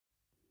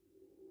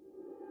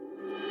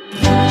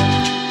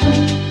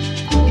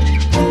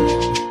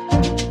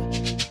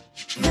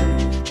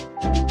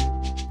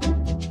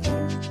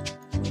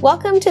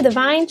Welcome to the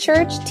Vine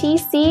Church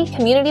TC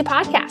Community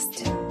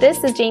Podcast.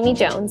 This is Jamie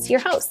Jones,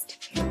 your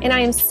host, and I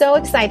am so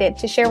excited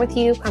to share with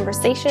you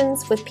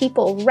conversations with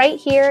people right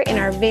here in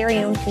our very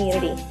own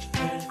community.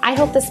 I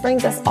hope this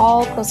brings us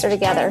all closer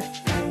together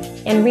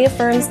and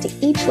reaffirms to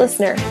each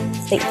listener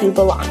that you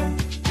belong.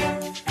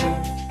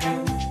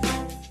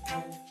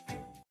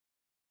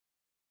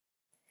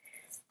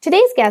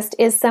 Today's guest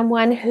is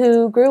someone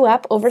who grew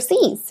up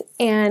overseas,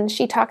 and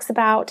she talks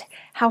about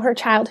how her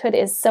childhood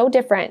is so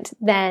different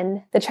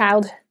than the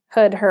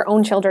childhood her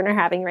own children are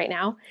having right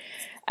now.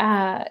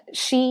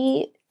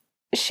 She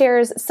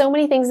shares so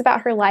many things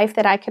about her life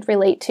that I could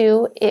relate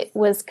to. It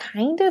was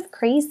kind of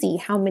crazy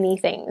how many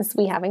things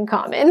we have in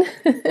common,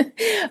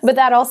 but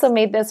that also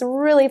made this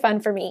really fun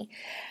for me.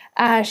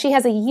 She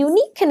has a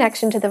unique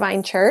connection to the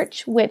Vine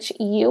Church, which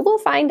you will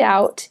find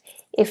out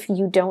if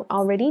you don't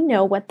already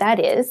know what that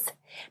is,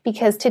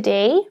 because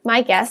today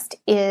my guest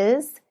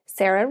is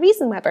Sara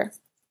Riesenweber.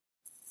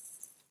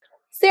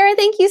 Sara,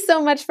 thank you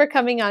so much for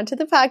coming on to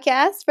the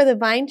podcast for the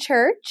Vine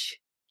Church.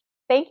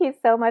 Thank you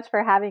so much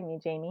for having me,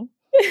 Jamie.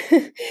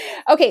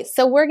 Okay,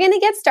 so we're going to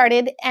get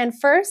started. And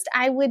first,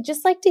 I would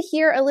just like to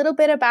hear a little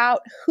bit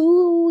about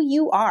who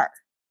you are.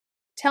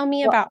 Tell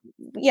me about,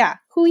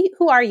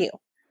 who are you?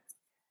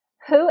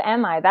 Who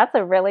am I? That's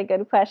a really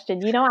good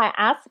question. You know, I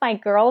ask my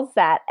girls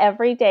that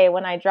every day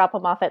when I drop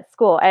them off at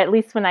school, at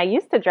least when I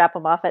used to drop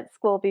them off at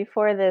school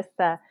before this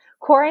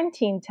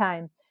quarantine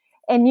time.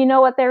 And you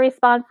know what their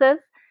response is?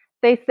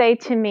 They say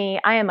to me,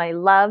 I am a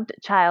loved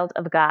child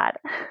of God.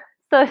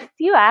 So if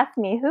you ask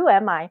me, who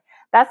am I?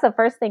 That's the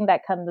first thing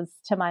that comes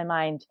to my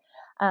mind.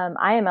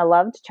 I am a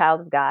loved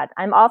child of God.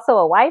 I'm also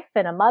a wife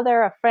and a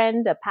mother, a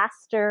friend, a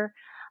pastor,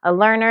 a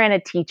learner, and a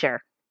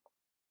teacher.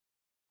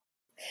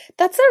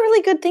 That's a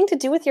really good thing to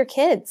do with your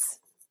kids.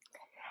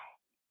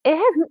 It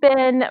has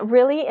been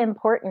really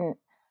important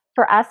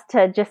for us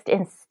to just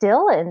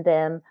instill in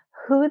them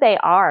who they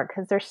are,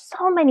 because there's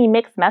so many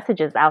mixed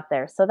messages out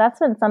there. So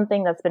that's been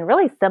something that's been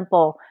really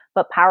simple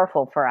but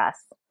powerful for us.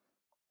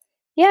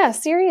 Yeah,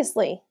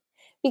 seriously.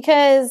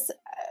 Because,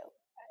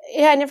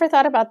 I never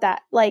thought about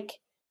that. Like,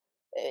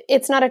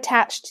 it's not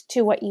attached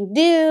to what you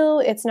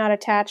do. It's not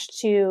attached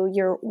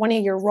to one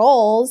of your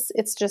roles.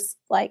 It's just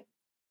like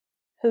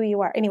who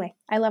you are. Anyway,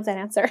 I love that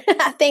answer.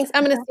 Thanks.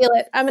 I'm going to steal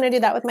it. I'm going to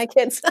do that with my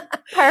kids.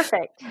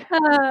 Perfect.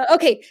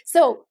 Okay.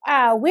 So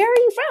where are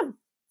you from?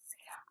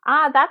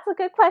 That's a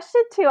good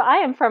question too. I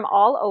am from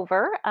all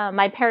over.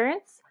 My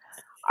parents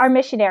are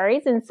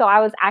missionaries. And so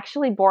I was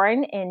actually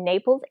born in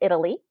Naples,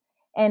 Italy.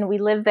 And we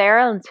lived there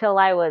until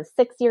I was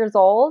 6 years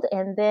old.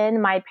 And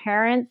then my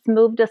parents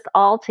moved us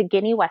all to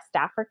Guinea, West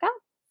Africa.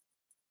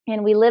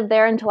 And we lived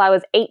there until I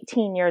was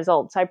 18 years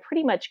old. So I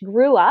pretty much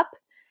grew up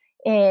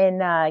in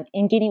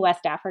Guinea,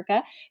 West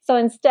Africa. So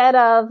instead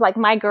of like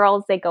my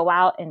girls, they go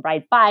out and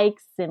ride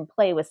bikes and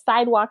play with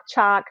sidewalk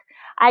chalk.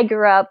 I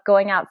grew up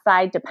going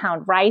outside to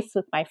pound rice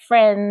with my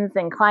friends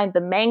and climb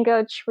the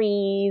mango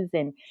trees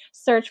and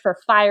search for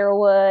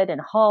firewood and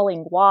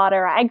hauling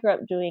water. I grew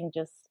up doing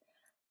just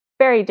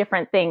very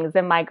different things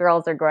than my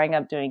girls are growing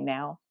up doing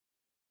now.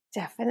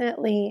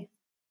 Definitely.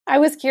 I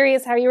was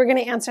curious how you were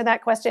going to answer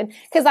that question,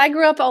 because I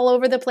grew up all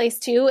over the place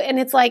too. And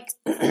it's like,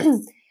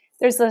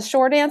 there's a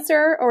short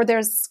answer or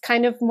there's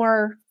kind of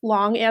more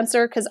long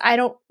answer, because I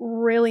don't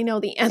really know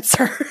the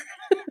answer.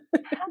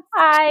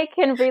 I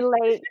can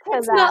relate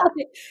to that.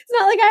 It's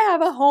not like I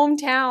have a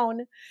hometown.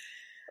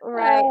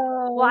 Right.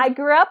 Well, I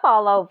grew up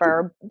all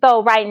over,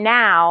 though right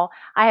now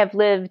I have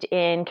lived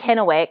in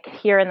Kennewick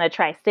here in the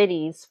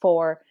Tri-Cities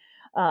for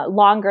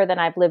longer than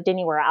I've lived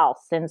anywhere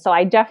else. And so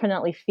I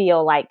definitely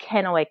feel like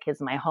Kennewick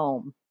is my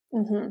home.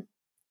 Mm-hmm.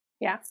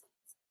 Yeah.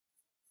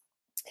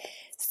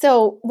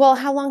 So, well,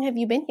 how long have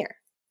you been here?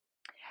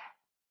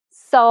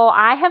 So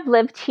I have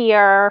lived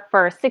here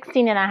for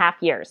 16 and a half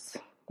years.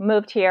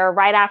 Moved here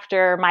right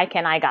after Mike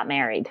and I got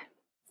married.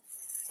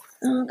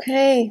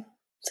 Okay.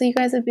 So you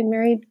guys have been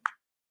married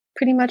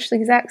pretty much the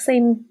exact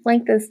same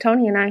length as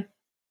Tony and I.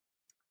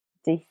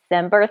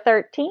 December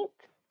 13th,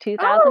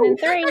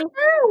 2003.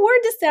 Oh,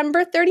 we're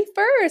December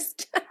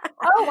 31st.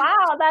 Oh,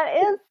 wow. That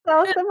is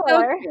so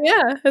similar.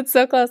 Yeah, it's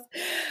so close.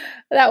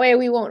 That way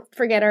we won't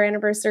forget our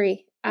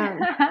anniversary.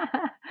 I'm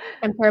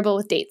terrible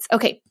with dates.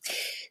 Okay.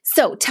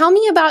 So tell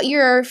me about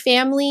your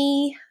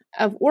family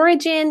of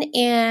origin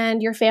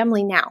and your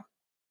family now.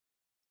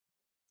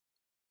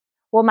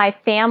 Well, my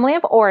family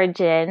of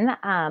origin,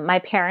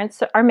 my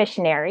parents are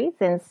missionaries.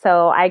 And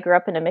so I grew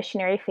up in a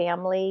missionary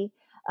family,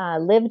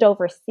 lived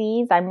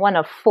overseas. I'm one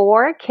of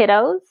 4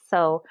 kiddos.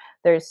 So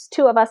there's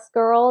 2 of us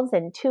girls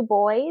and 2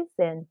 boys.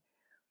 And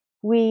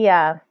we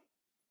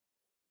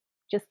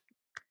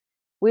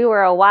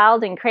were a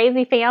wild and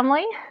crazy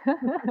family,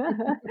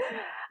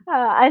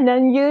 an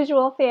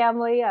unusual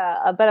family,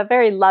 but a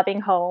very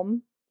loving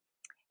home.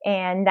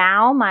 And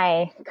now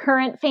my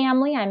current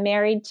family, I'm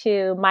married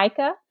to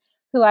Micah,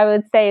 who I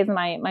would say is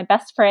my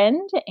best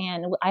friend.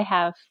 And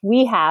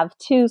we have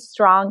 2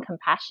 strong,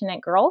 compassionate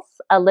girls,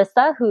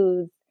 Alyssa,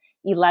 who's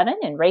 11,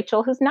 and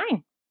Rachel, who's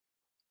 9.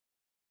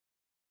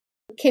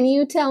 Can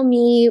you tell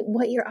me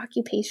what your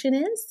occupation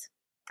is?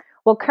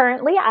 Well,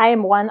 currently I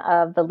am one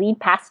of the lead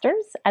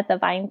pastors at the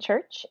Vine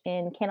Church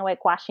in Kennewick,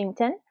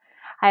 Washington.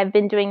 I've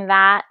been doing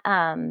that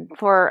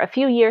for a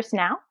few years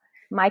now.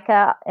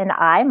 Micah and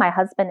I, my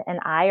husband and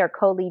I, are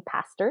co-lead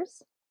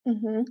pastors.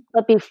 Mm-hmm.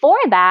 But before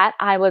that,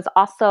 I was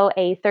also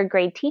a third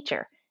grade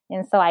teacher.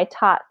 And so I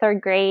taught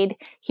third grade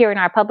here in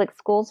our public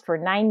schools for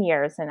 9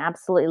 years and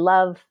absolutely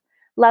love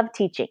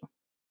teaching.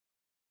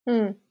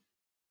 Hmm.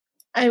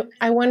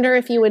 I wonder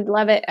if you would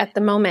love it at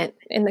the moment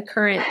in the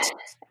current.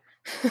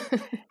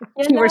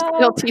 You were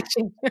still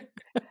teaching.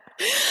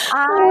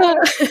 I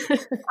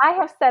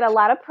have said a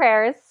lot of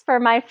prayers for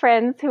my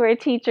friends who are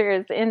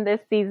teachers in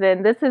this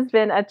season. This has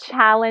been a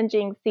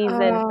challenging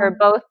season for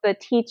both the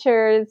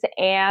teachers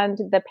and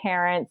the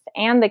parents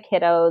and the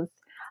kiddos.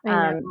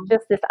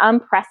 Just this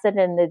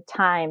unprecedented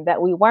time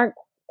that we weren't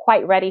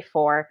quite ready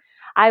for.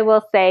 I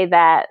will say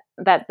that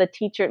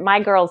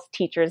my girls'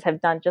 teachers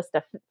have done just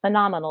a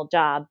phenomenal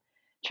job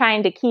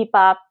trying to keep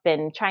up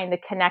and trying to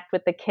connect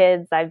with the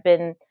kids. I've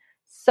been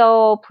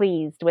so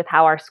pleased with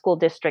how our school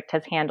district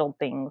has handled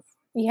things.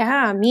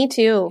 Yeah, me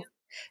too.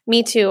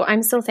 Me too.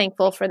 I'm so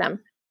thankful for them.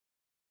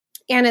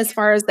 And as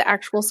far as the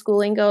actual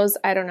schooling goes,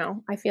 I don't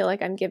know. I feel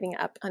like I'm giving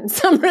up on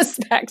some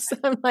respects.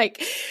 I'm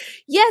like,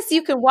 yes,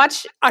 you can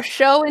watch a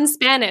show in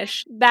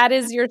Spanish. That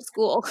is your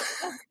school.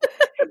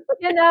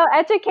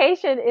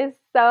 Education is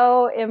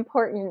so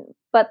important,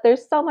 but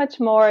there's so much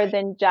more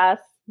than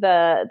just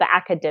the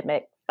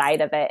academic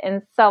side of it.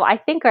 And so I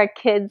think our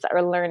kids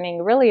are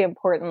learning really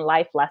important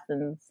life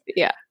lessons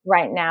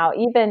right now,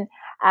 even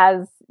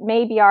as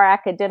maybe our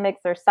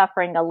academics are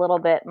suffering a little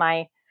bit.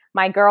 My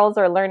girls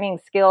are learning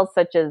skills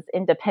such as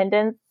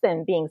independence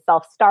and being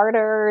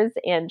self-starters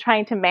and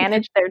trying to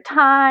manage their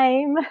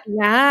time.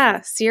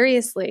 Yeah,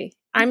 seriously.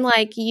 I'm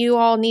like, you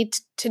all need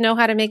to know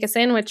how to make a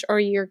sandwich or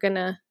you're going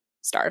to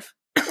starve.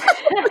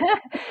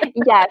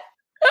 Yes.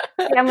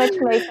 Sandwich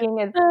making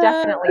is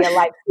definitely a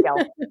life skill.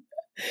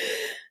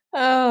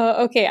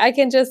 Oh, okay. I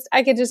can just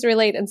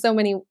relate in so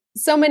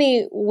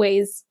many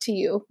ways to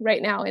you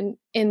right now.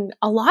 In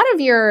a lot of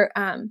your,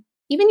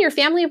 even your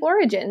family of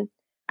origin.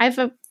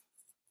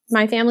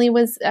 My family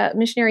was a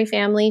missionary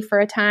family for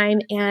a time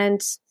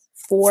and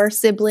 4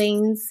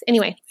 siblings.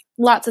 Anyway,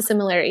 lots of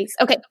similarities.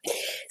 Okay.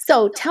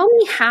 So tell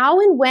me, how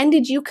and when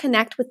did you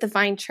connect with the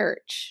Vine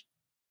Church?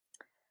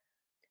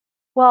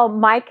 Well,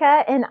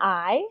 Micah and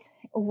I,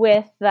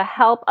 with the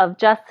help of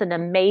just an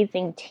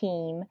amazing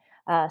team,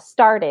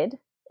 started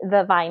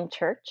the Vine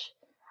Church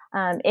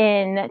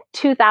in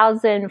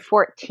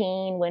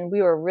 2014 when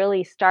we were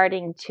really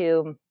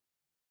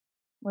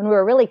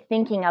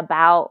thinking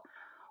about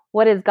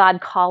what is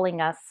God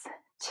calling us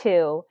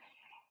to.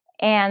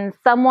 And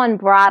someone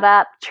brought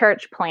up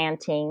church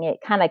planting. It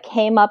kind of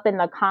came up in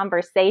the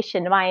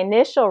conversation. My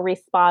initial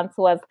response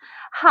was,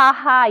 ha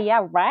ha,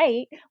 yeah,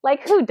 right.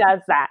 Like, who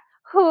does that?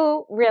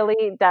 Who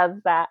really does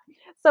that?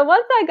 So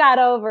once I got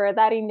over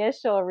that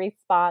initial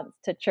response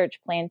to church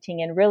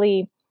planting and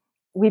really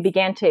we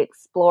began to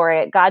explore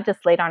it, God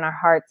just laid on our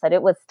hearts that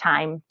it was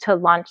time to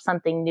launch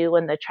something new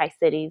in the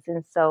Tri-Cities.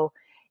 And so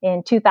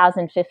in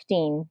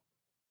 2015,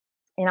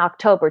 in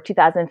October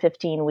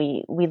 2015,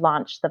 we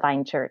launched the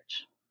Vine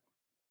Church.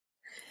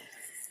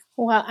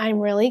 Well, I'm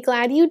really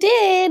glad you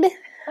did.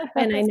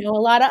 And I know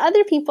a lot of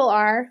other people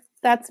are.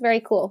 That's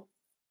very cool.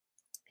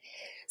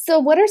 So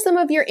what are some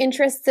of your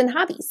interests and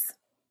hobbies?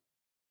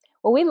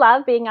 Well, we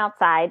love being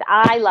outside.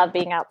 I love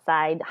being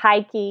outside,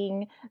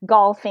 hiking,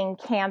 golfing,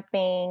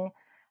 camping,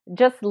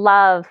 just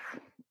love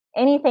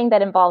anything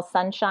that involves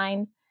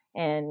sunshine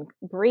and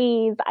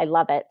breeze. I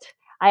love it.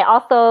 I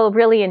also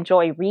really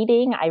enjoy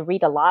reading. I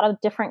read a lot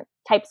of different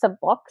types of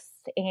books.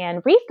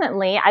 And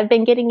recently I've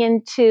been getting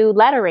into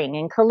lettering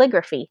and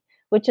calligraphy,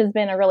 which has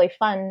been a really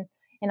fun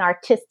and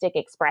artistic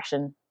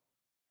expression.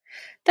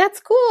 That's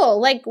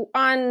cool. Like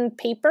on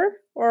paper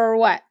or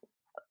what?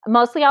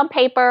 Mostly on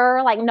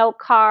paper, like note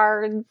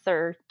cards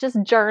or just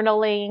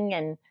journaling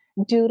and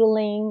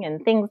doodling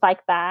and things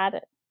like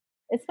that.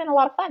 It's been a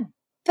lot of fun.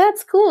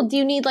 That's cool. Do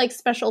you need like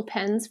special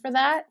pens for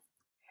that?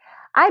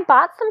 I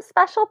bought some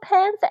special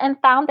pens and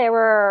found they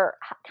were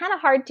kind of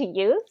hard to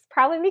use,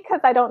 probably because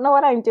I don't know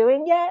what I'm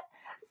doing yet.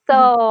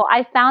 So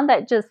I found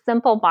that just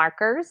simple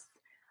markers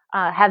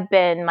have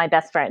been my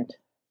best friend.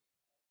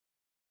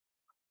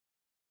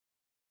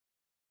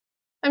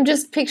 I'm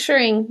just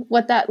picturing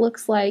what that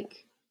looks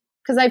like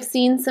because I've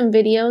seen some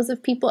videos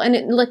of people and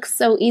it looks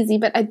so easy,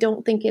 but I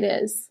don't think it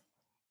is.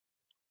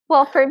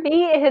 Well, for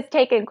me, it has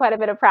taken quite a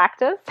bit of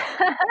practice.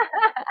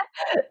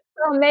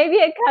 So maybe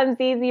it comes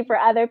easy for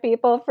other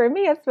people. For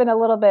me, it's been a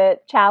little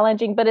bit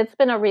challenging, but it's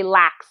been a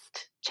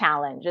relaxed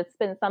challenge. It's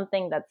been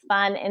something that's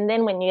fun. And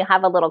then when you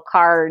have a little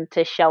card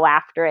to show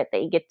after it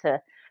that you get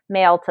to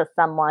mail to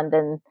someone,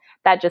 then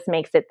that just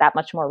makes it that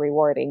much more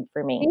rewarding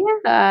for me.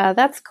 Yeah,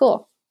 that's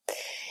cool.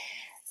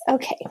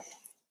 Okay.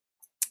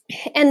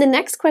 And the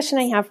next question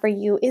I have for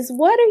you is,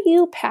 what are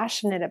you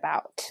passionate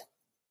about?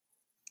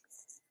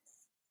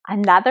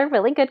 Another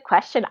really good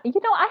question. I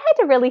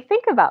had to really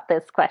think about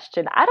this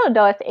question. I don't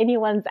know if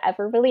anyone's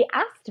ever really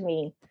asked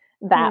me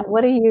that. Hmm.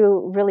 What are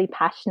you really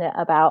passionate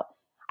about?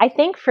 I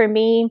think for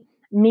me,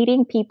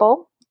 meeting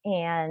people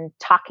and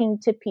talking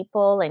to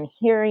people and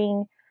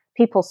hearing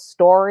people's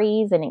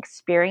stories and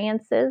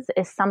experiences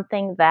is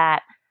something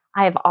that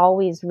I have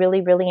always really,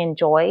 really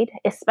enjoyed,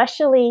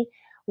 especially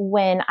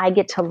when I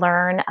get to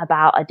learn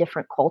about a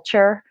different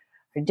culture,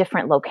 a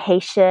different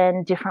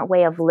location, different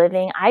way of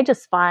living. I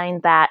just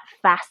find that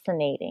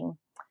fascinating.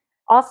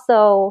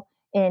 Also,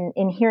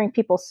 in hearing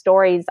people's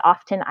stories,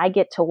 often I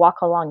get to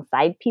walk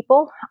alongside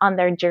people on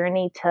their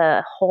journey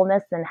to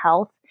wholeness and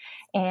health.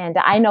 And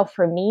I know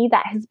for me,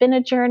 that has been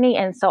a journey.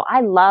 And so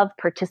I love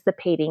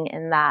participating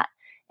in that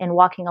and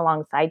walking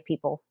alongside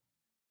people.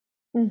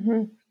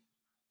 Hmm.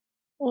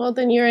 Well,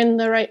 then you're in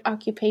the right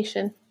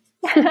occupation.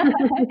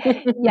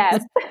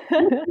 Yes,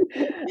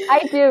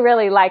 I do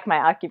really like my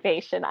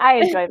occupation. I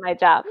enjoy my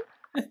job.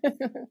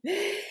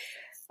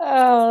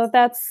 Oh,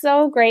 that's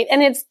so great.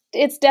 And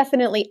it's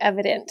definitely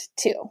evident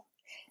too.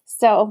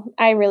 So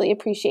I really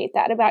appreciate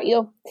that about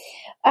you.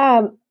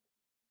 Um,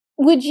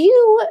 would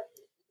you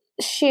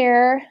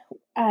share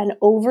an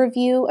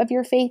overview of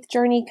your faith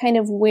journey, kind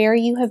of where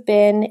you have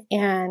been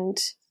and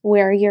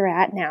where you're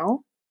at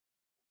now?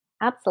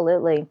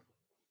 Absolutely.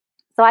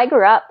 So I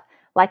grew up,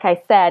 like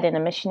I said, in a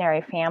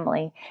missionary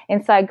family.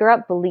 And so I grew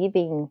up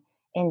believing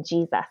in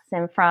Jesus.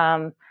 And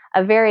from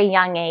a very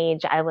young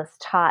age, I was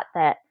taught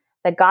that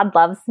God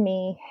loves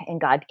me and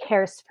God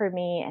cares for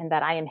me and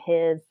that I am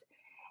his.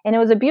 And it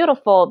was a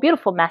beautiful,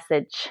 beautiful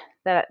message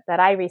that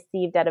I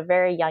received at a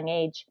very young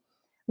age.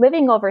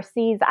 Living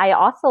overseas, I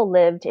also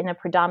lived in a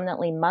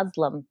predominantly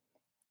Muslim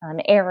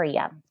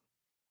area.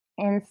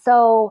 And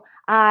so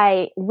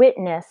I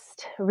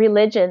witnessed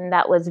religion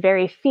that was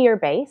very fear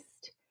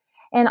based.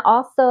 And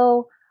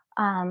also,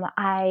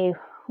 I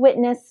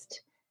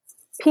witnessed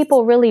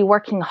people really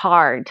working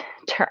hard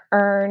to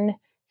earn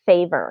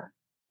favor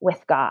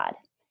with God.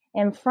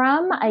 And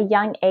from a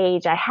young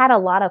age, I had a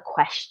lot of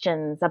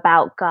questions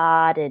about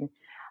God and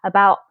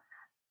about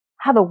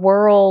how the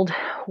world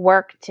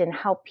worked and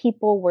how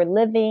people were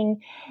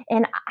living.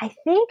 And I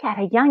think at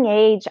a young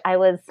age, I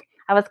was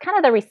kind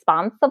of the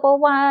responsible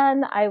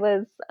one. I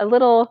was a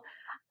little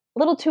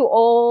too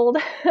old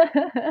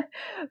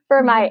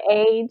for my Mhm.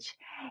 age.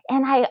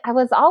 And I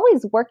was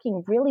always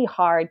working really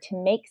hard to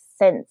make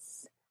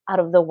sense out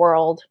of the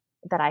world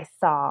that I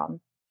saw.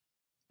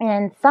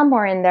 And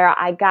somewhere in there,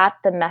 I got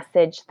the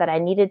message that I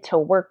needed to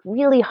work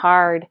really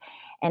hard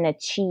and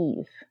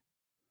achieve.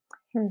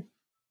 Hmm.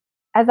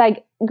 As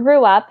I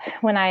grew up,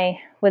 when I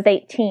was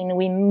 18,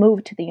 we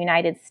moved to the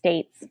United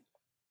States.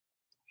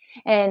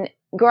 And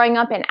growing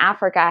up in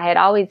Africa, I had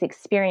always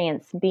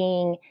experienced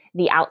being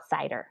the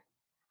outsider.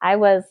 I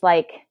was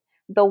like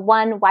the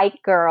one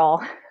white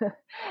girl.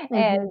 Mhm.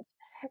 And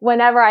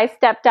whenever I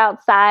stepped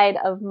outside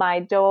of my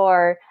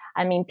door,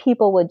 I mean,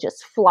 people would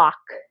just flock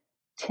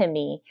to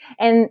me.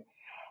 And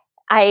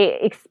I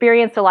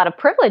experienced a lot of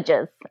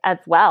privileges as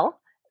well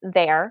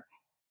there,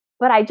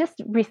 but I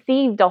just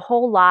received a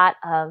whole lot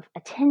of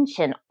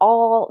attention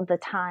all the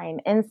time.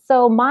 And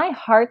so my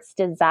heart's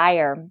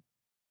desire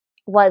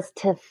was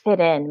to fit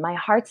in. My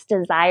heart's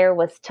desire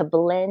was to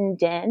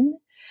blend in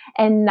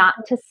and not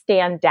to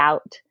stand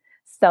out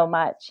so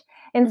much.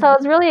 And so I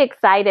was Mhm. really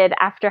excited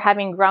after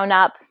having grown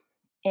up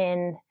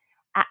in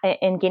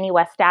in Guinea,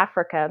 West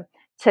Africa,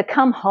 to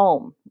come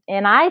home.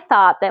 And I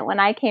thought that when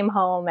I came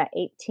home at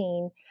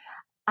 18,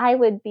 I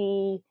would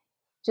be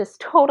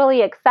just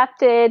totally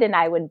accepted and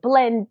I would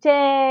blend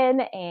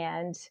in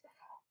and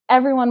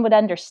everyone would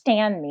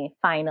understand me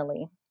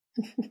finally.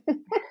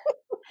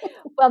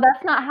 Well,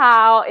 that's not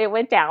how it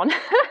went down.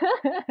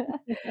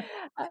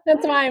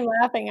 That's why I'm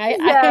laughing.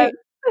 Yes,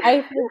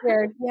 I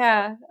figured,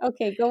 yeah.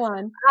 Okay, go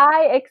on.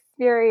 I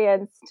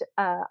experienced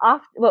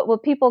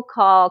what people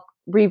call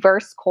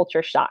reverse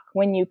culture shock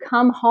when you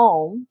come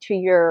home to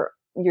your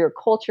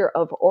culture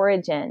of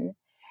origin,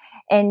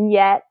 and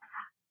yet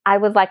I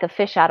was like a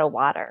fish out of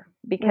water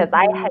because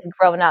I Mhm. had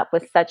grown up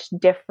with such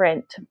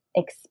different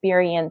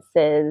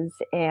experiences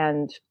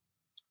and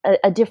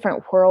a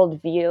different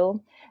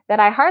worldview that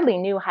I hardly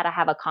knew how to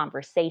have a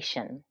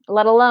conversation,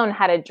 let alone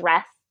how to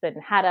dress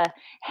and how to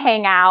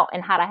hang out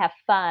and how to have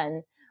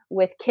fun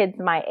with kids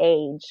my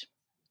age.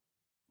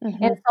 And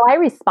Mhm. so I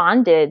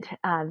responded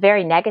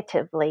very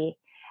negatively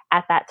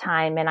at that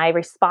time. And I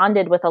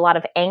responded with a lot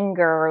of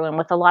anger and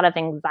with a lot of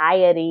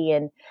anxiety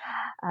and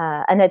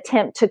an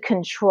attempt to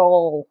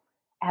control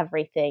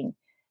everything.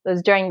 It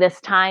was during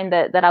this time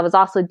that I was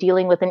also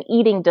dealing with an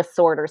eating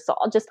disorder. So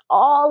just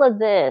all of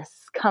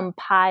this Mhm.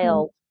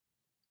 compiled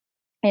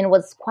and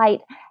was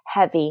quite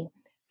heavy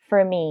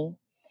for me.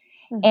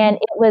 And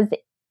Mhm. it was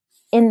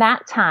in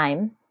that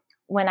time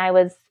when I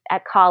was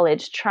at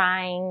college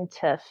trying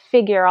to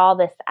figure all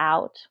this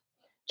out,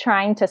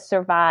 trying to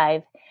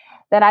survive,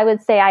 that I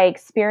would say I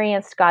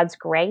experienced God's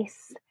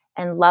grace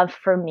and love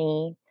for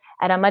me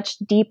at a much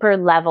deeper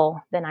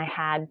level than I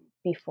had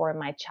before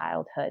my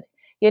childhood.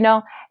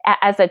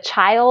 As a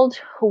child,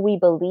 we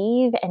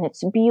believe, and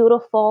it's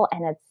beautiful,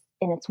 and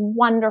it's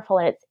wonderful,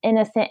 and it's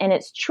innocent, and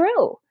it's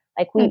true.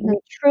 Like we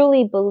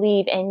truly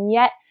believe. And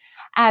yet,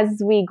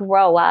 as we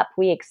grow up,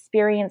 we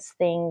experience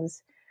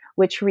things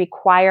which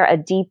require a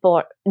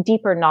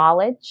deeper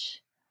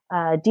knowledge,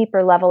 a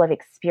deeper level of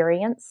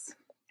experience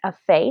of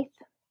faith.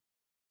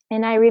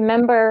 And I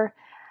remember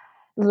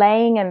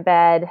laying in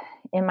bed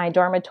in my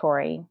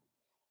dormitory,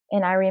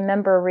 and I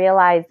remember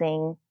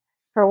realizing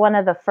for one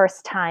of the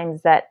first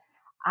times that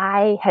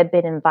I had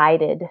been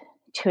invited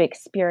to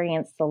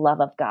experience the love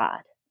of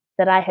God,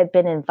 that I had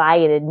been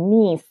invited,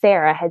 me,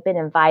 Sara, had been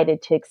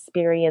invited to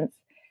experience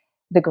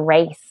the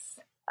grace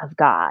of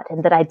God,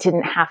 and that I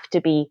didn't have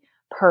to be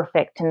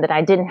perfect, and that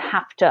I didn't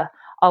have to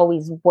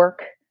always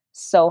work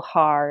so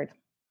hard.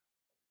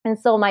 And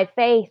so my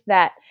faith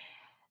that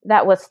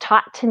was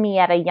taught to me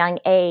at a young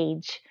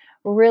age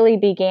really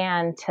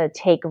began to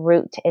take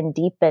root and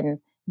deepen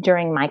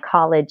during my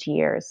college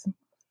years.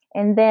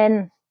 And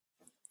then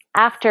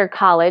after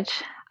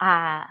college,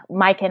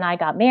 Mike and I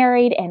got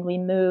married, and we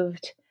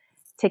moved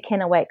to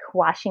Kennewick,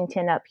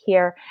 Washington, up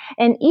here.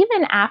 And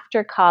even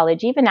after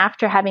college, even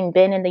after having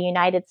been in the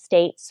United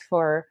States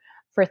for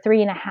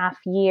 3.5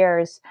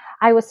 years,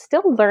 I was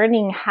still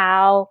learning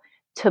how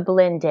to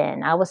blend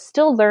in. I was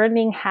still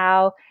learning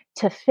how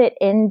to fit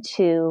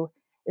into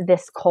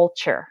this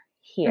culture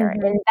here.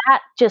 And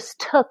that just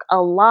took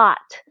a lot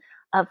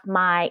of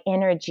my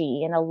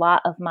energy and a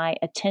lot of my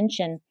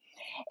attention.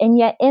 And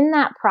yet in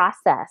that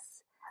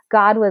process,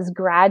 God was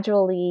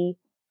gradually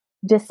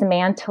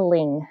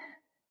dismantling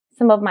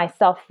some of my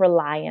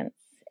self-reliance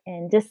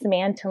and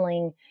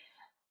dismantling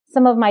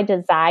some of my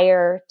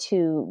desire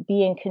to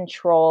be in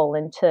control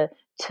and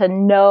to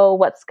know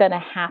what's going to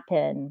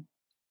happen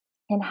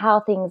and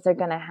how things are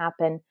going to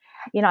happen.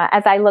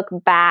 As I look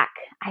back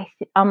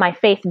on my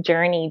faith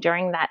journey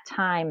during that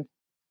time,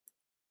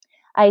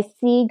 I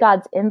see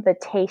God's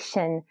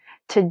invitation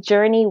to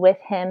journey with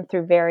him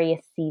through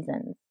various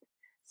seasons.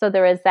 So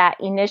there was that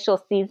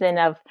initial season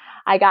of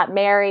I got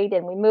married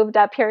and we moved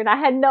up here, and I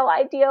had no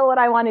idea what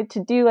I wanted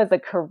to do as a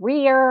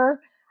career.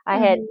 I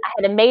had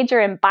a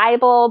major in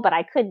Bible, but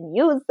I couldn't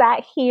use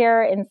that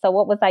here. And so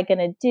what was I going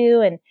to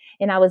do?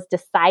 And I was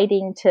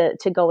deciding to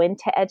go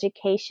into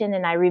education.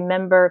 And I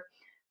remember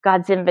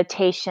God's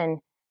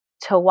invitation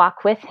to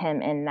walk with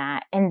him in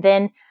that. And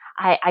then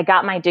I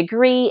got my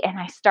degree and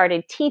I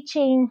started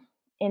teaching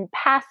in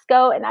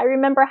Pasco. And I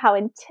remember how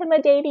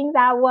intimidating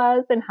that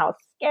was and how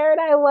scared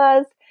I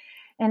was.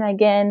 And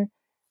again,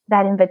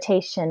 that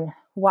invitation,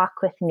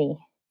 walk with me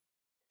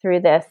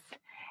through this.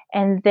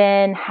 And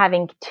then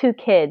having 2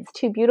 kids,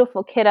 2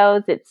 beautiful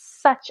kiddos. It's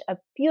such a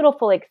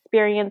beautiful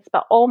experience,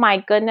 but oh my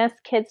goodness,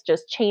 kids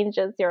just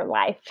changes your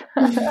life.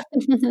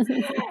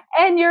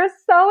 And you're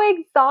so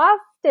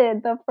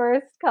exhausted the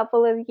first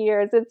couple of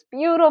years. It's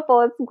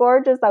beautiful. It's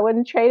gorgeous. I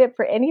wouldn't trade it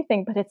for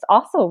anything, but it's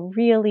also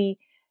really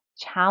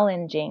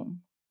challenging.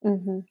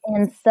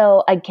 And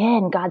so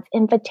again, God's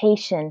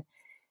invitation,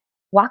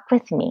 walk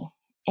with me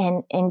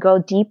and go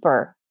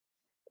deeper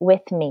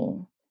with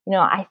me.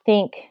 I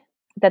think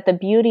that the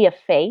beauty of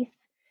faith,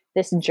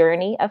 this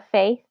journey of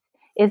faith,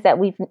 is that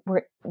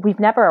we've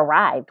never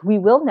arrived. We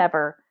will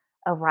never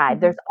arrive.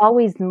 There's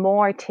always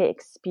more to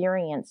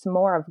experience,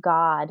 more of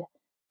God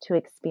to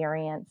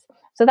experience.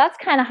 So that's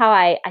kind of how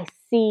I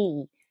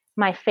see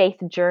my faith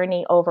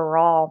journey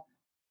overall.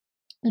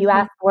 You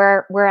asked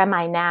where am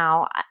I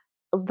now?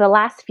 The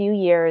last few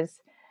years,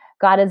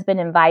 God has been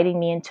inviting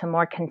me into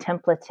more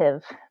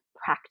contemplative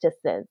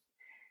practices.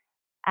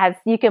 As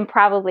you can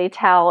probably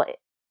tell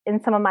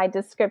in some of my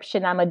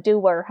description, I'm a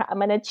doer,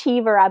 I'm an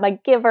achiever, I'm a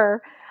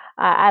giver.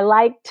 I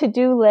like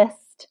to-do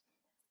list.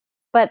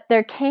 But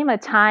there came a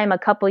time a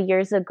couple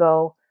years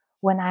ago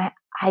when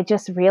I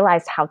just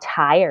realized how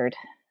tired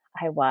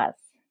I was,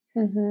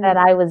 that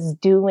I was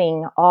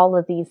doing all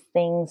of these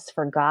things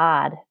for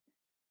God,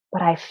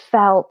 but I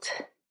felt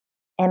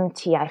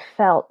empty. I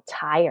felt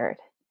tired.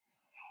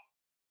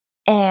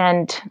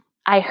 And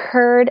I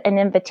heard an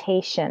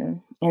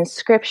invitation in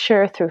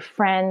scripture through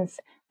friends,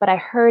 but I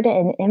heard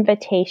an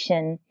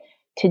invitation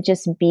to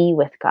just be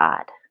with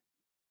God,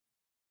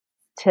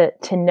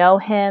 to know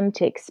him,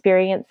 to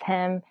experience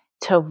him,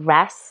 to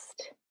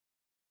rest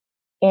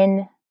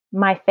in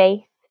my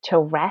faith, to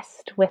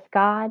rest with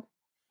God.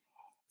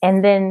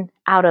 And then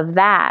out of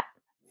that,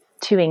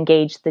 to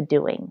engage the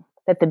doing,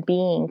 that the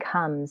being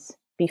comes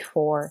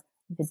before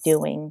the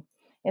doing.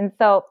 And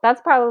so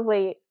that's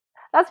probably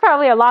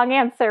a long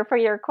answer for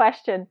your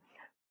question,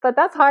 but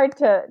that's hard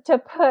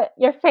to put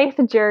your faith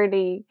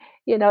journey,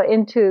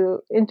 into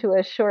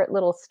a short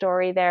little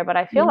story there. But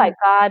I feel like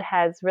God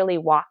has really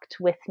walked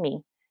with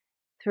me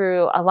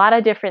through a lot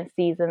of different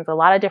seasons, a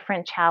lot of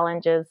different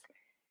challenges.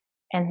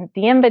 And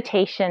the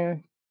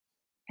invitation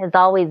has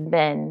always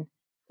been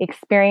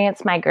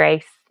experience my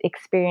grace,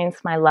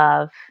 experience my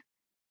love,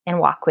 and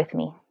walk with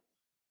me.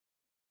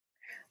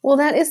 Well,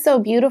 that is so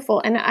beautiful.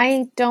 And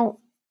I don't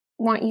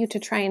want you to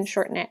try and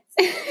shorten it,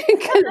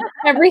 because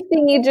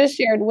everything you just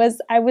shared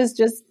I was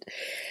just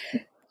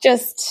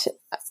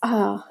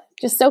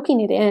just soaking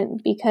it in,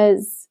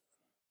 because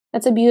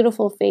that's a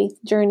beautiful faith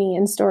journey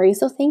and story.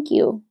 So thank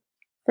you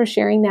for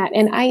sharing that.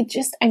 And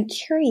I'm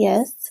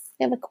curious.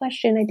 I have a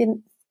question. I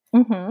didn't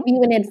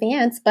you in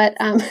advance, but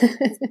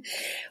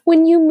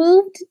when you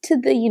moved to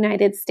the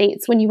United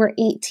States when you were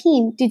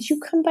 18, did you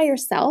come by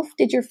yourself?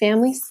 Did your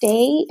family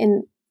stay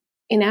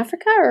in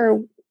Africa,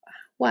 or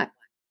what?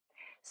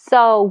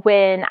 So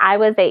when I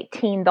was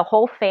 18, the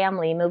whole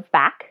family moved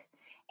back,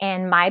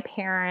 and my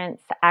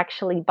parents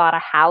actually bought a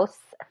house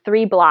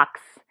 3 blocks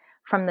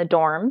from the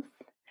dorms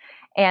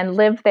and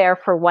lived there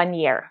for 1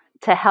 year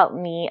to help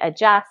me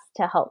adjust,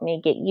 to help me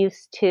get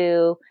used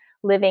to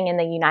living in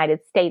the United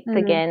States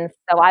again.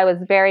 So I was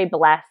very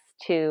blessed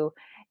to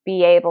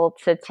be able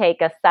to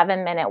take a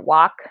 7-minute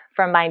walk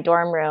from my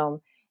dorm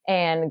room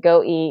and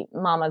go eat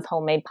mama's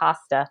homemade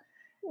pasta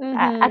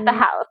at the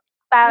house.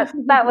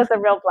 That was a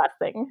real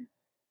blessing.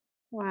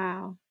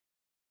 Wow.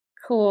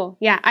 Cool.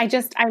 Yeah.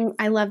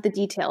 I love the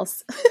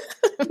details.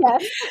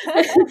 Yes.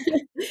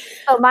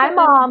 So my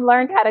mom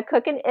learned how to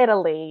cook in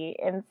Italy.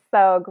 And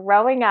so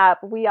growing up,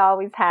 we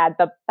always had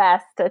the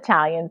best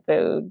Italian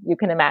food you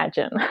can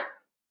imagine.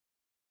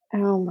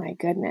 Oh my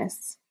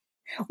goodness.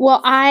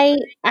 Well, I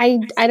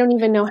don't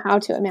even know how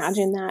to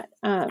imagine that.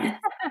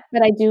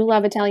 But I do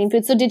love Italian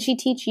food. So did she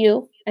teach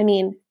you? I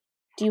mean,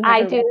 do you have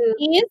I her do.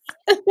 recipes?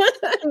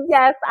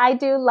 Yes, I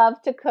do love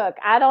to cook.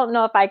 I don't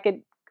know if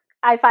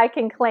I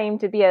can claim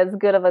to be as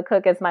good of a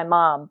cook as my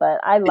mom, but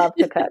I love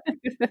to cook.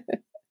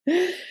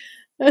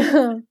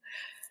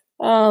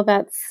 Oh,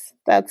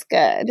 that's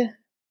good.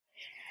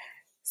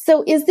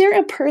 So is there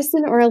a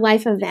person or a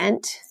life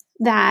event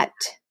that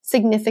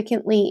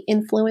significantly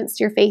influenced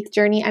your faith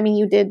journey? I mean,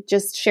 you did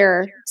just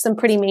share some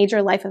pretty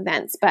major life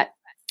events, but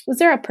was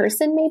there a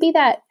person maybe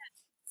that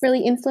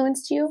really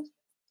influenced you?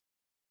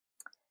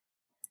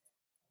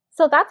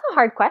 So that's a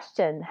hard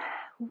question.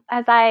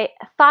 As I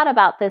thought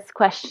about this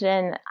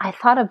question, I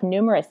thought of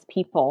numerous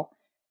people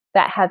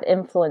that have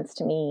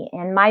influenced me.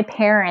 And my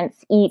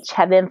parents each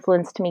have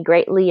influenced me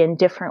greatly in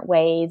different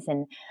ways.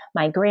 And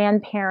my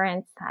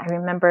grandparents, I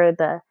remember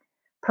the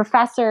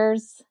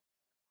professors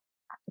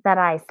that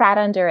I sat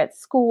under at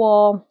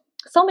school.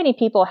 So many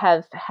people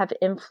have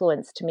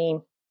influenced me.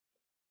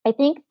 I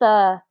think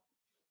I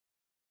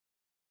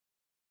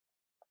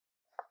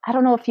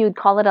don't know if you'd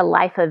call it a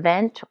life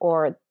event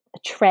or a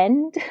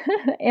trend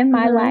in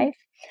my Mm-hmm. life,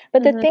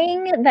 but the Mm-hmm.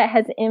 thing that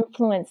has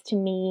influenced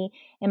me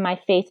in my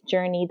faith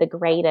journey the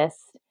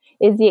greatest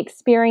is the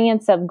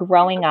experience of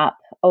growing up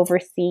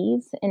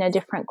overseas in a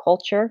different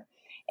culture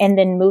and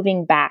then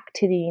moving back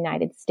to the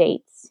United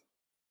States.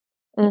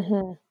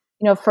 Mm-hmm.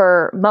 You know,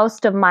 for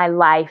most of my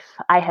life,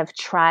 I have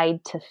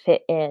tried to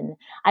fit in.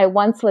 I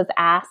once was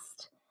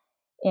asked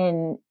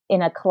in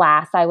a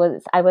class, I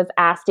was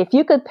asked, if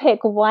you could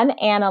pick one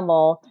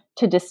animal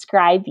to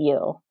describe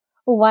you,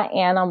 what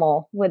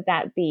animal would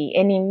that be?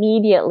 And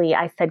immediately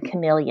I said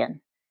chameleon,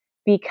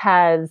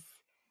 because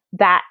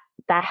that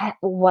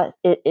what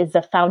it is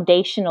a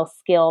foundational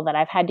skill that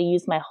I've had to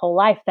use my whole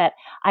life, that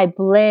I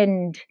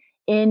blend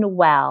in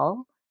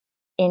well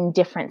in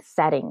different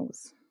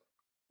settings.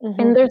 Mm-hmm.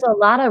 And there's a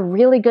lot of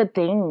really good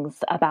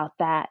things about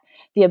that.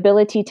 The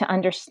ability to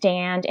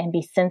understand and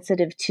be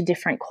sensitive to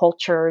different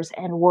cultures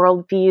and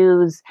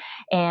worldviews,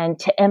 and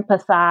to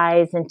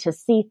empathize and to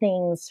see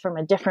things from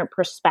a different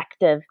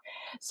perspective.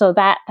 So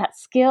that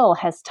skill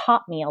has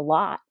taught me a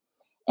lot.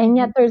 And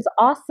yet there's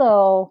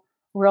also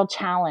real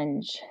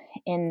challenge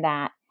in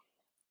that.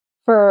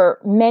 For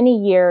many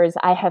years,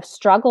 I have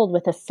struggled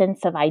with a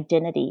sense of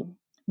identity,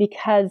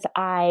 because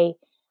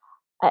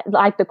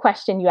like the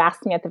question you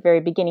asked me at the very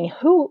beginning,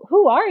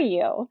 who are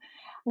you?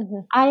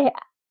 Mm-hmm.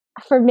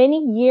 For many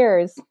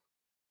years,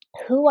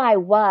 who I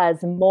was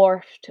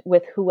morphed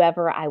with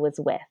whoever I was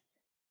with.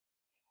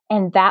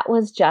 And that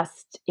was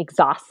just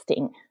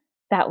exhausting.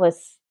 That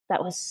was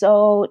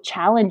so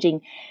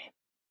challenging,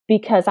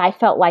 because I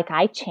felt like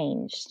I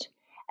changed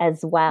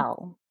as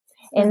well.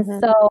 And Mm-hmm.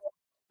 so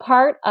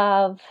part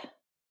of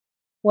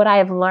what I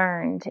have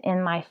learned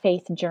in my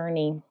faith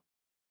journey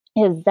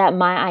is that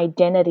my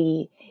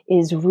identity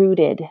is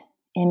rooted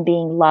in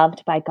being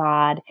loved by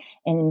God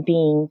and in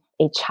being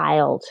a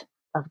child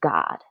of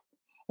God.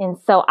 And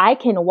so I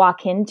can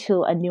walk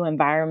into a new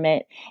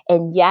environment,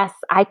 and yes,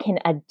 I can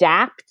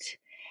adapt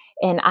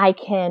and I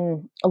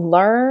can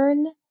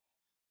learn,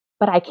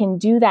 but I can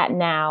do that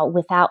now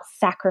without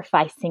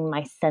sacrificing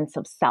my sense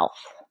of self.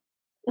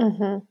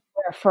 Mm-hmm.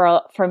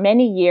 For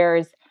many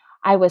years,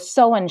 I was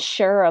so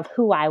unsure of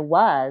who I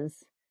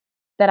was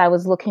that I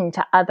was looking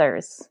to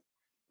others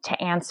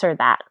to answer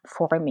that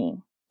for me.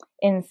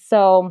 And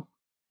so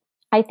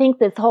I think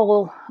this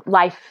whole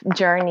life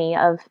journey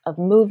of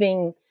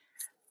moving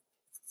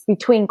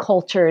between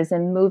cultures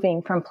and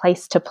moving from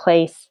place to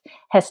place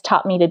has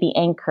taught me to be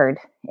anchored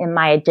in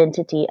my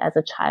identity as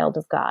a child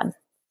of God.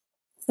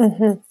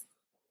 Mm-hmm.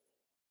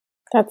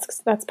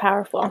 That's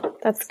powerful.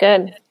 That's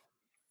good.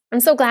 I'm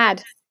so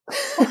glad.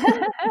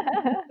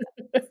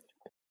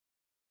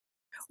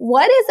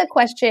 What is a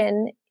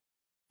question,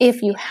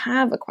 if you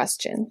have a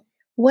question,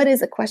 what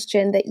is a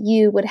question that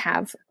you would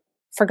have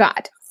for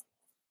God?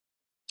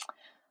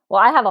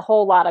 Well, I have a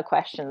whole lot of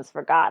questions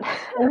for God.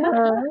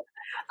 Uh-huh.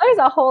 There's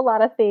a whole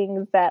lot of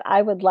things that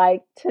I would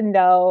like to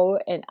know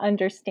and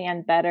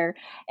understand better.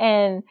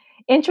 And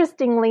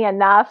interestingly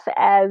enough,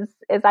 as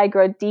I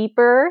grow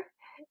deeper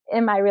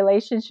in my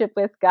relationship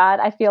with God,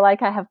 I feel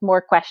like I have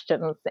more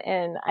questions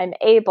and I'm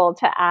able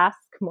to ask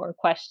more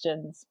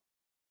questions.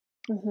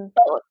 Mm-hmm.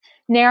 So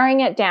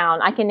narrowing it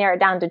down, I can narrow it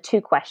down to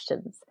two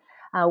questions.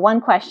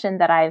 One question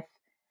that I've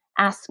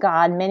asked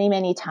God many,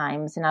 many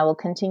times, and I will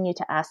continue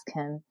to ask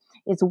him,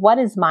 is what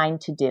is mine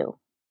to do?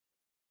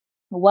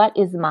 What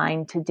is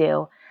mine to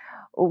do?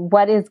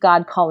 What is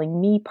God calling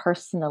me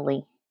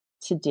personally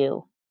to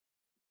do?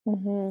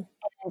 Mm-hmm.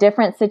 In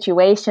different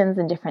situations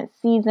and different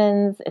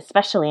seasons,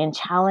 especially in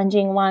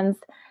challenging ones,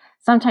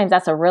 sometimes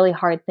that's a really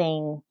hard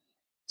thing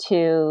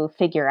to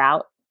figure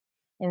out.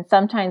 And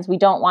sometimes we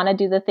don't want to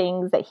do the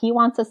things that he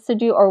wants us to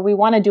do, or we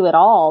want to do it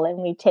all and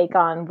we take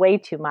on way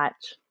too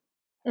much.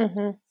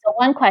 Mm-hmm. So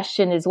one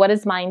question is, what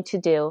is mine to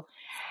do?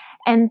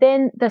 And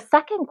then the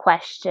second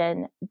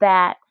question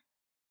that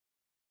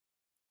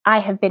I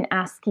have been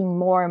asking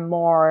more and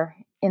more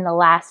in the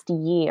last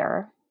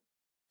year,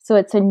 so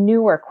it's a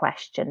newer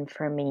question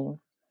for me,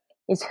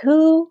 is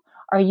who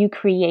are you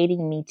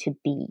creating me to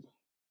be?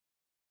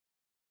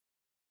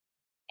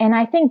 And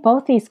I think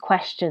both these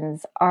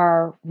questions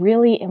are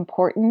really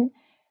important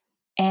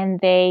and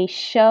they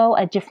show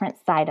a different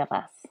side of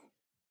us.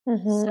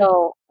 Mm-hmm.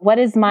 So, what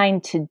is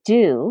mine to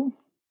do?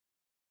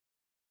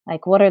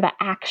 Like, what are the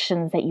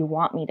actions that you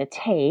want me to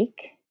take?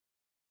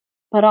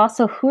 But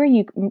also, who are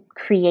you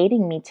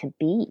creating me to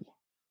be?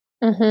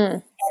 Mm-hmm.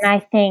 And I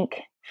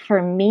think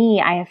for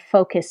me, I have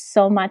focused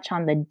so much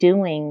on the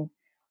doing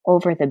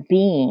over the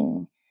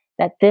being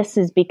that this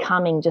is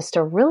becoming just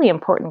a really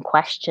important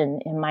question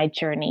in my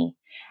journey.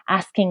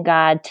 Asking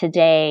God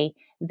today,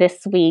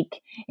 this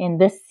week, in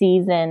this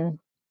season,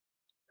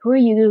 who are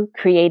you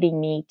creating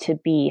me to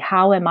be?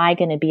 How am I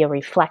going to be a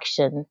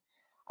reflection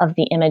of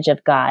the image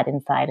of God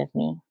inside of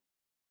me?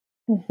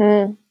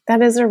 Mm-hmm.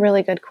 That is a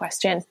really good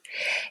question.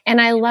 And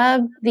I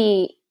love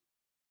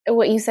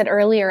what you said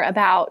earlier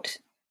about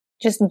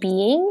just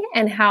being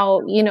and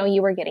how,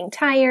 you were getting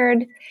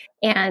tired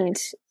and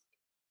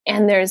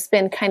there's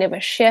been kind of a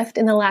shift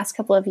in the last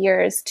couple of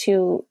years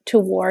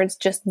towards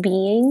just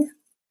being.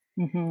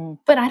 Mm-hmm.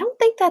 But I don't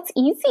think that's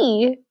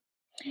easy.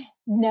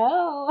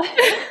 No.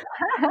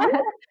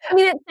 I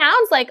mean, it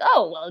sounds like,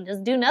 oh, well,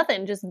 just do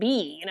nothing, just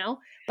be,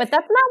 but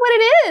that's not what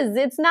it is.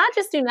 It's not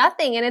just do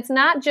nothing. And it's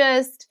not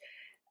just,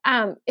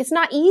 it's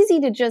not easy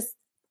to just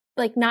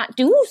like not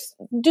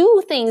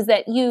do things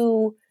that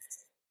you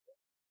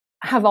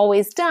have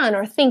always done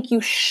or think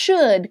you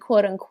should,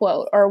 quote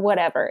unquote, or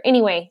whatever.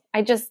 Anyway,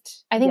 I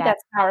think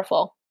that's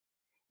powerful.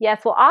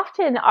 Yes. Well,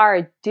 often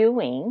our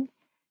doing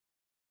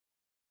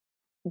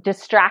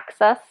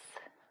distracts us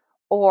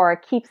or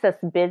keeps us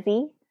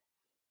busy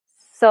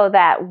so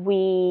that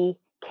we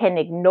can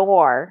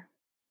ignore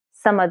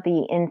some of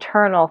the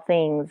internal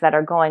things that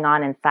are going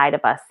on inside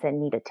of us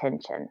and need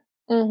attention,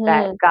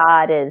 that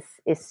God is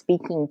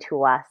speaking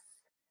to us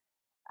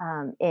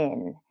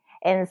in.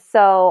 And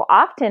so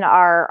often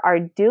our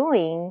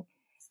doing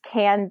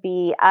can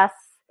be us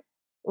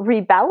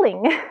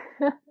rebelling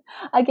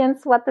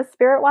against what the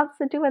Spirit wants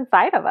to do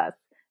inside of us,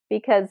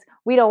 because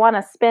we don't want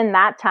to spend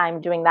that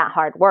time doing that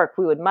hard work.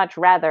 We would much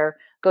rather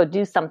go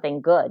do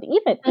something good,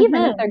 even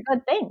if they're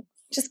good things.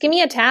 Just give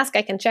me a task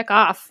I can check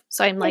off.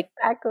 So I'm like,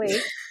 exactly.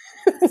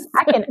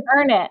 I can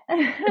earn it.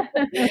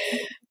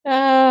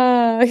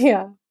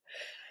 Yeah.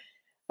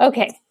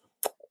 Okay.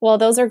 Well,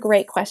 those are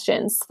great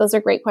questions. Those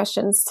are great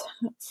questions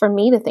for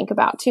me to think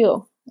about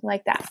too. I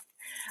like that.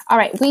 All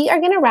right. We are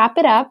going to wrap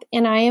it up,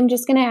 and I am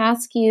just going to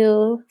ask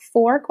you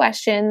 4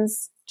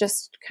 questions,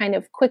 just kind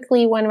of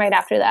quickly, one right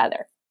after the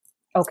other.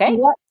 Okay.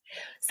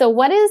 So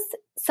what is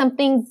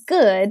something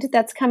good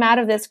that's come out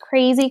of this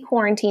crazy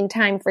quarantine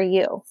time for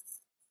you?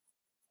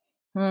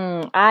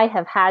 I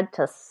have had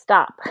to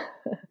stop.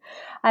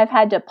 I've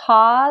had to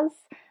pause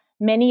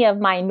many of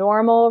my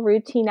normal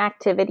routine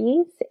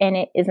activities, and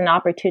it is an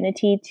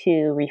opportunity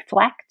to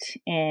reflect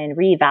and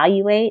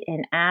reevaluate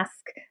and ask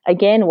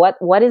again,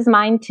 what is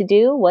mine to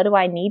do? What do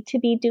I need to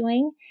be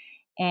doing?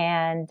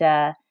 And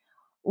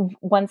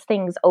once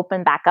things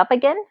open back up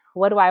again,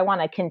 what do I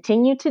want to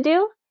continue to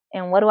do?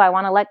 And what do I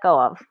want to let go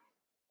of?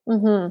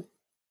 Mm-hmm.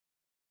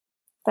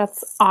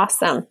 That's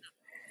awesome.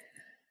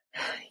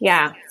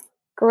 Yeah.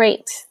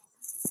 Great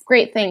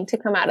thing to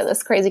come out of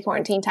this crazy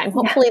quarantine time.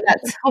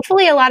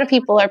 Hopefully a lot of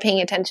people are paying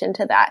attention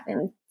to that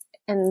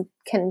and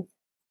can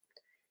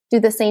do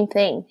the same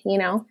thing,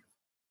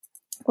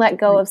 let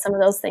go of some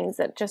of those things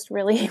that just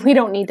really we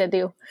don't need to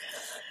do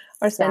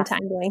or spend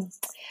time doing.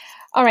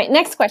 All right.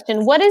 Next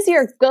question. What is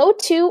your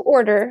go-to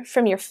order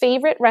from your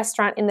favorite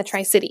restaurant in the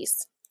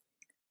Tri-Cities?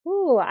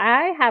 Ooh,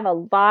 I have a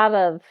lot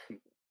of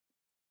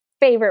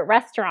favorite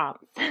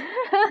restaurants.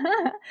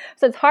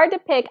 So it's hard to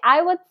pick.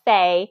 I would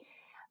say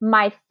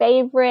my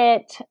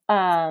favorite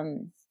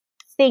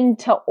thing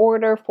to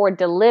order for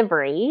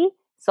delivery,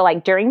 so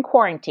like during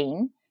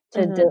quarantine,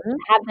 to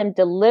have them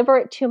deliver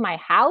it to my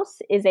house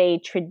is a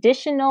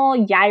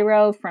traditional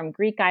gyro from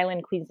Greek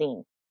island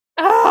cuisine.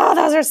 Oh,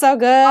 those are so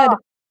good. Oh,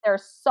 they're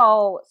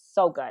so,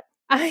 so good.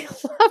 I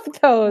love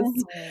those.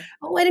 Mm-hmm.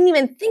 Oh, I didn't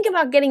even think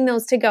about getting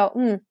those to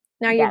go.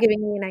 Now you're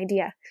giving me an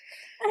idea.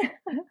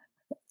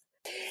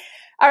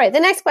 All right, the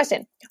next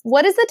question.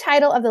 What is the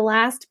title of the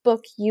last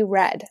book you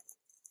read?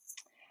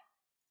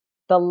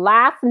 The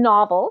last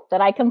novel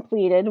that I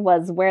completed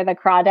was Where the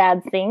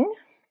Crawdads Sing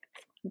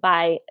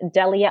by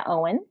Delia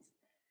Owens,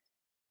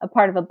 a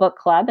part of a book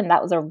club, and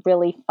that was a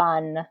really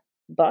fun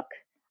book.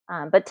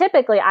 But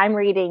typically I'm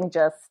reading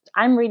 4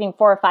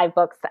 or 5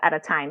 books at a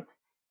time,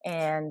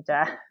 and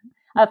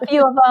a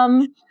few of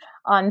them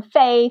on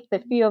faith, a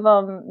few of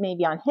them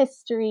maybe on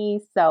history,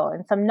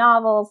 and some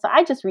novels. So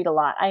I just read a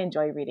lot. I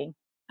enjoy reading.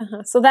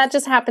 So that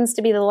just happens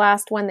to be the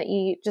last one that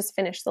you just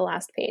finished the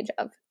last page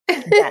of.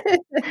 Yes.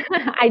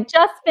 I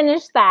just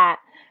finished that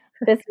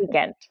this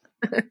weekend.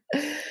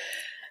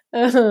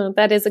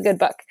 That is a good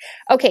book.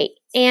 Okay.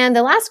 And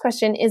the last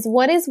question is,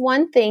 what is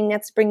one thing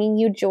that's bringing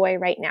you joy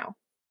right now?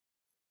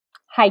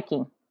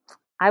 Hiking.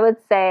 I would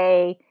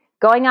say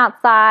going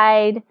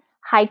outside,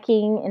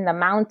 hiking in the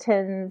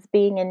mountains,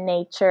 being in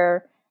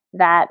nature,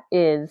 that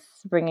is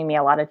bringing me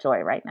a lot of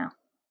joy right now.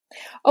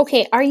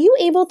 Okay. Are you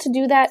able to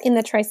do that in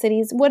the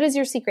Tri-Cities? What is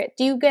your secret?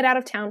 Do you get out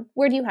of town?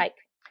 Where do you hike?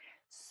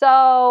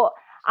 So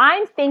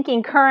I'm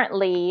thinking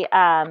currently,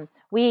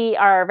 we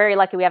are very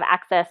lucky. We have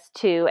access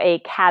to a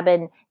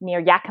cabin near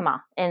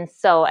Yakima. And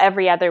so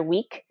every other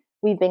week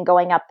we've been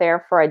going up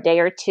there for a day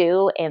or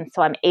two. And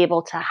so I'm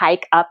able to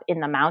hike up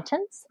in the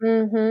mountains.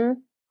 Mm-hmm.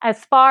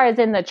 As far as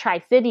in the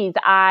Tri-Cities,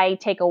 I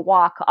take a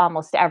walk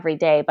almost every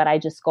day, but I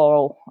just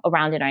go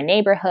around in our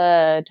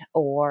neighborhood,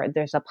 or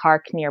there's a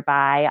park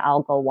nearby.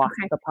 I'll go walk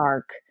the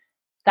park.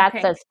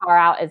 That's as far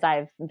out as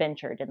I've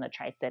ventured in the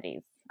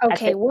Tri-Cities.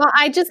 Okay, well,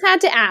 I just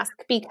had to ask,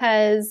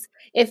 because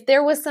if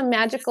there was some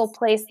magical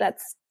place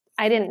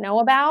I didn't know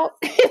about,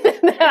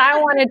 that I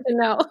wanted to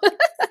know.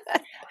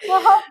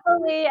 Well,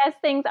 hopefully, as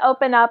things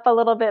open up a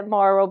little bit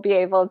more, we'll be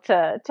able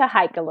to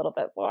hike a little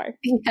bit more.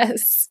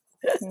 Yes.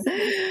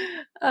 Mm-hmm.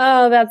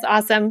 Oh, that's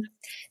awesome.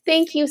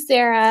 Thank you,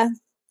 Sara.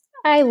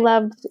 I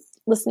loved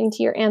listening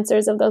to your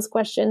answers of those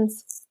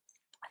questions.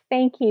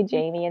 Thank you,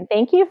 Jamie. And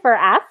thank you for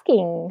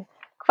asking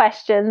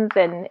questions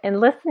and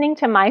listening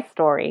to my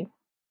story.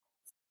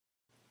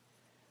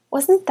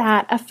 Wasn't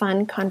that a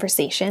fun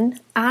conversation?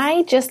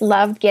 I just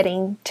loved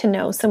getting to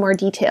know some more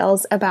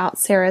details about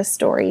Sara's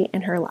story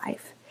in her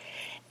life.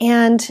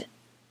 And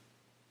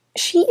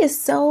she is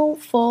so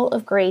full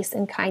of grace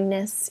and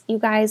kindness. You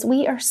guys,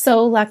 we are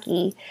so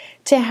lucky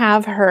to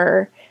have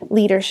her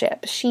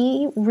leadership.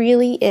 She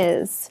really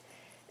is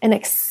an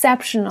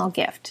exceptional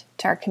gift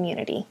to our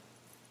community.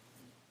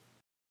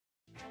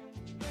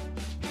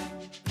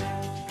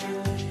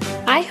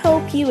 I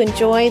hope you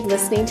enjoyed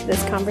listening to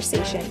this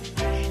conversation.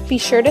 Be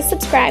sure to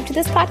subscribe to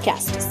this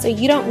podcast so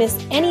you don't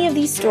miss any of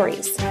these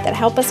stories that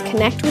help us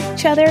connect with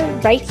each other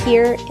right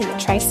here in the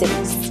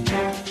Tri-Cities.